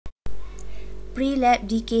Pre-lab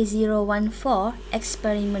DK014,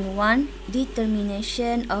 Experiment 1,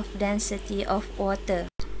 Determination of Density of Water.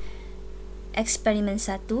 Eksperimen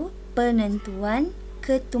 1, penentuan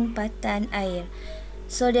ketumpatan air.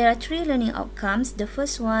 So there are 3 learning outcomes. The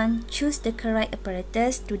first one, choose the correct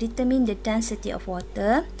apparatus to determine the density of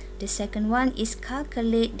water. The second one is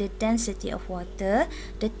calculate the density of water.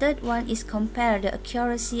 The third one is compare the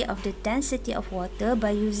accuracy of the density of water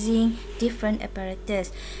by using different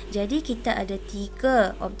apparatus. Jadi kita ada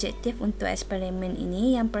 3 objektif untuk eksperimen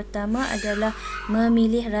ini. Yang pertama adalah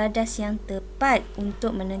memilih radas yang tepat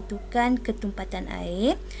untuk menentukan ketumpatan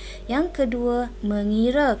air. Yang kedua,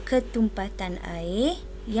 mengira ketumpatan air.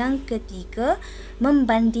 Yang ketiga,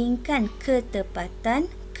 membandingkan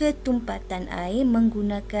ketepatan ketumpatan air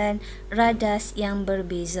menggunakan radas yang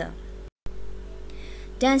berbeza.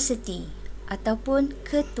 Density ataupun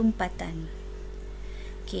ketumpatan.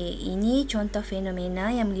 Okey, ini contoh fenomena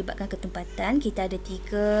yang melibatkan ketumpatan. Kita ada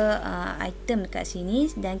 3 item dekat sini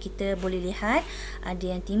dan kita boleh lihat ada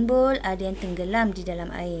yang timbul, ada yang tenggelam di dalam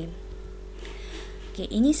air. Okey,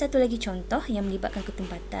 ini satu lagi contoh yang melibatkan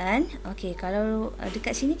ketumpatan. Okey, kalau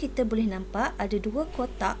dekat sini kita boleh nampak ada 2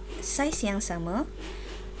 kotak saiz yang sama.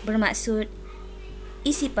 Bermaksud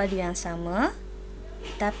isi padu yang sama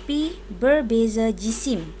tapi berbeza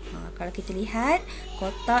jisim. Kalau kita lihat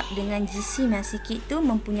kotak dengan jisim yang sikit tu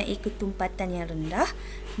mempunyai ketumpatan yang rendah,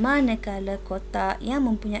 manakala kotak yang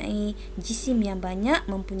mempunyai jisim yang banyak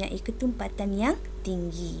mempunyai ketumpatan yang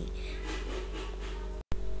tinggi.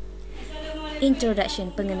 Introduction,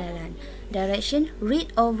 pengenalan. Direction, read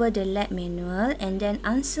over the lab manual and then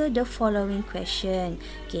answer the following question.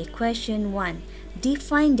 Okay, question 1.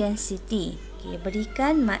 Define density. Okay,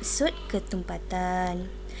 berikan maksud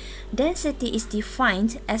ketumpatan. Density is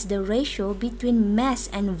defined as the ratio between mass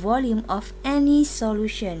and volume of any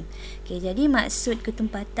solution. Okay, jadi maksud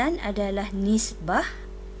ketumpatan adalah nisbah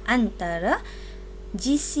antara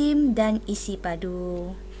jisim dan isi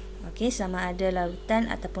padu. Okay, sama ada larutan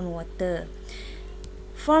ataupun water.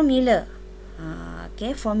 Formula.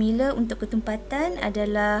 Okay, formula untuk ketumpatan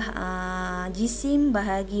adalah jisim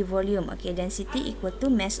bahagi volume. Okay, density equal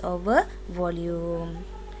to mass over volume.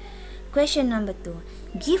 Question number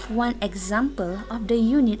 2. Give one example of the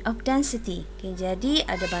unit of density. Okay, jadi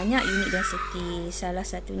ada banyak unit density. Salah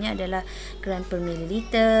satunya adalah gram per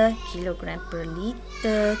mililiter, kilogram per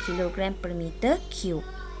liter, kilogram per meter cube.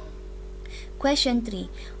 Question 3.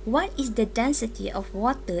 What is the density of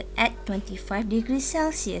water at 25 degrees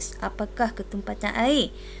Celsius? Apakah ketumpatan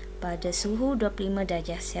air pada suhu 25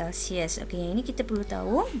 darjah Celsius? Okey, yang ini kita perlu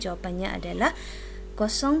tahu. Jawapannya adalah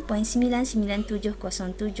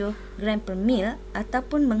 0.99707 gram per mil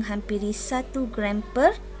ataupun menghampiri 1 gram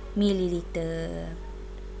per mililiter.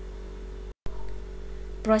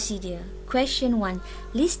 Procedure. Question 1.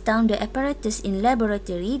 List down the apparatus in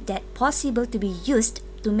laboratory that possible to be used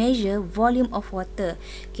to measure volume of water.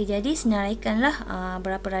 Okay, jadi senaraikanlah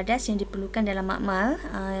berapa radas yang diperlukan dalam makmal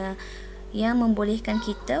yang membolehkan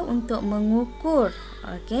kita untuk mengukur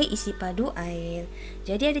isi padu air.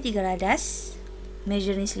 Jadi ada 3 radas: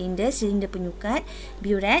 measuring cylinder, silinder penyukat,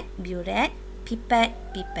 burette,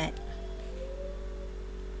 pipette.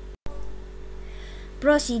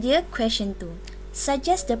 Procedure. Question 2.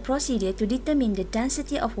 Suggest the procedure to determine the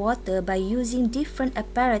density of water by using different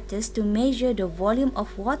apparatus to measure the volume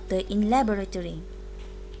of water in laboratory.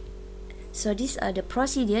 So these are the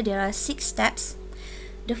procedure. There are 6 steps.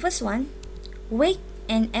 The first one, weigh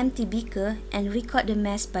an empty beaker and record the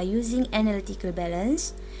mass by using analytical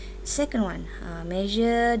balance. Second one,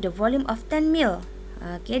 measure the volume of 10 ml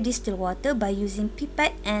distilled water by using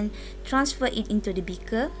pipette and transfer it into the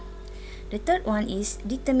beaker. The third one is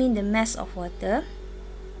determine the mass of water,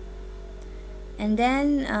 and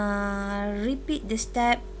then repeat the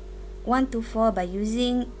step 1 to 4 by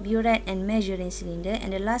using burette and measuring cylinder,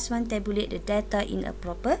 and the last one, tabulate the data in a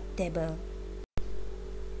proper table.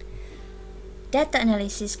 Data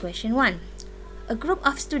analysis. Question 1. A group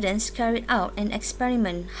of students carried out an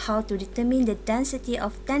experiment how to determine the density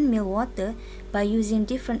of 10 ml water by using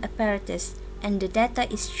different apparatus, and the data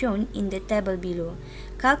is shown in the table below.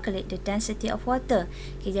 Calculate the density of water.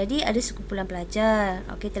 Okay, jadi ada sekumpulan pelajar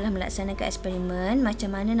telah melaksanakan eksperimen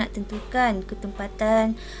macam mana nak tentukan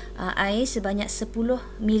ketumpatan air sebanyak 10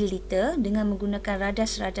 ml dengan menggunakan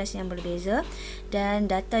radas-radas yang berbeza, dan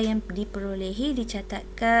data yang diperolehi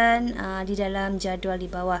dicatatkan di dalam jadual di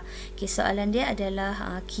bawah. Okay, soalan dia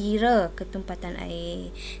adalah kira ketumpatan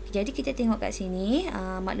air. Jadi kita tengok kat sini,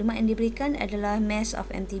 maklumat yang diberikan adalah mass of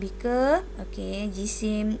empty beaker,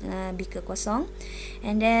 jisim beaker kosong,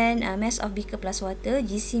 and then mass of beaker plus water,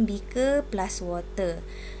 jisim beaker plus water.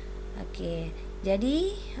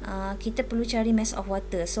 Jadi kita perlu cari mass of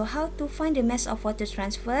water. So how to find the mass of water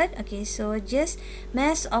transferred? Okay, so just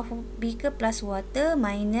mass of beaker plus water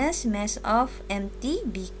minus mass of empty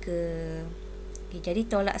beaker. Okay, jadi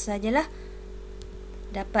tolak sajalah,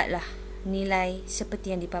 dapatlah nilai seperti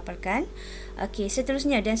yang dipaparkan. Okay,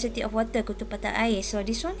 seterusnya density of water, ketepatan air. So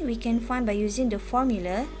this one we can find by using the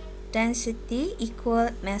formula density equal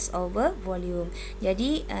mass over volume.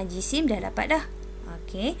 Jadi jisim dah dapat dah.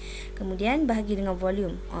 Okey, kemudian bahagi dengan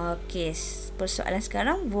volume. Okey, persoalan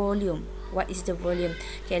sekarang volume. What is the volume?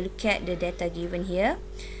 Okay, look at the data given here.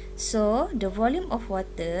 So, the volume of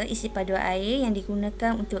water, isi paduan air yang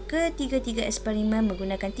digunakan untuk ketiga-tiga eksperimen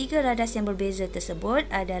menggunakan 3 radas yang berbeza tersebut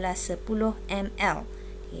adalah 10 ml.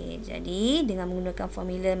 Okay, jadi dengan menggunakan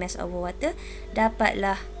formula mass over water,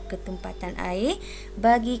 dapatlah ketempatan air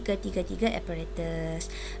bagi ketiga-tiga apparatus.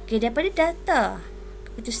 Okay, daripada data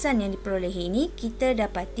keputusan yang diperolehi ini, kita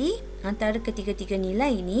dapati antara ketiga-tiga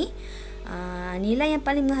nilai ini, nilai yang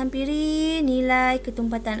paling menghampiri nilai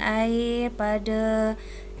ketempatan air pada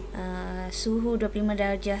suhu 25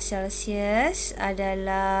 darjah Celsius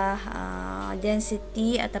adalah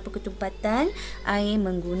density atau ketempatan air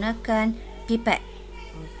menggunakan pipet.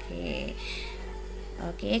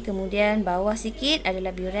 Okey, kemudian bawah sikit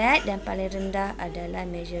adalah burette dan paling rendah adalah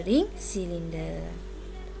measuring cylinder.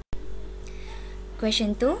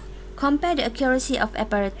 Question 2. Compare the accuracy of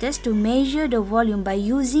apparatus to measure the volume by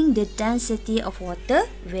using the density of water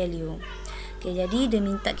value. Okay, jadi dia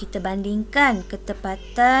minta kita bandingkan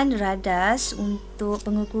ketepatan radas untuk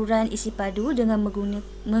pengukuran isi padu dengan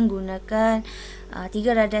menggunakan 3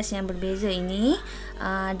 radas yang berbeza ini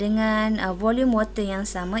dengan volume water yang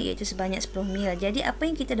sama, iaitu sebanyak 10 ml. Jadi apa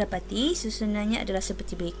yang kita dapati susunannya adalah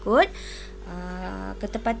seperti berikut.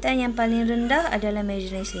 Ketepatan yang paling rendah adalah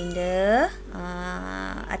measuring cylinder,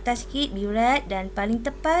 atas sikit burette dan paling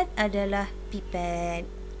tepat adalah pipet.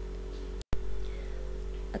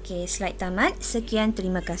 Okey, slide tamat. Sekian,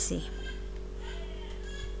 terima kasih.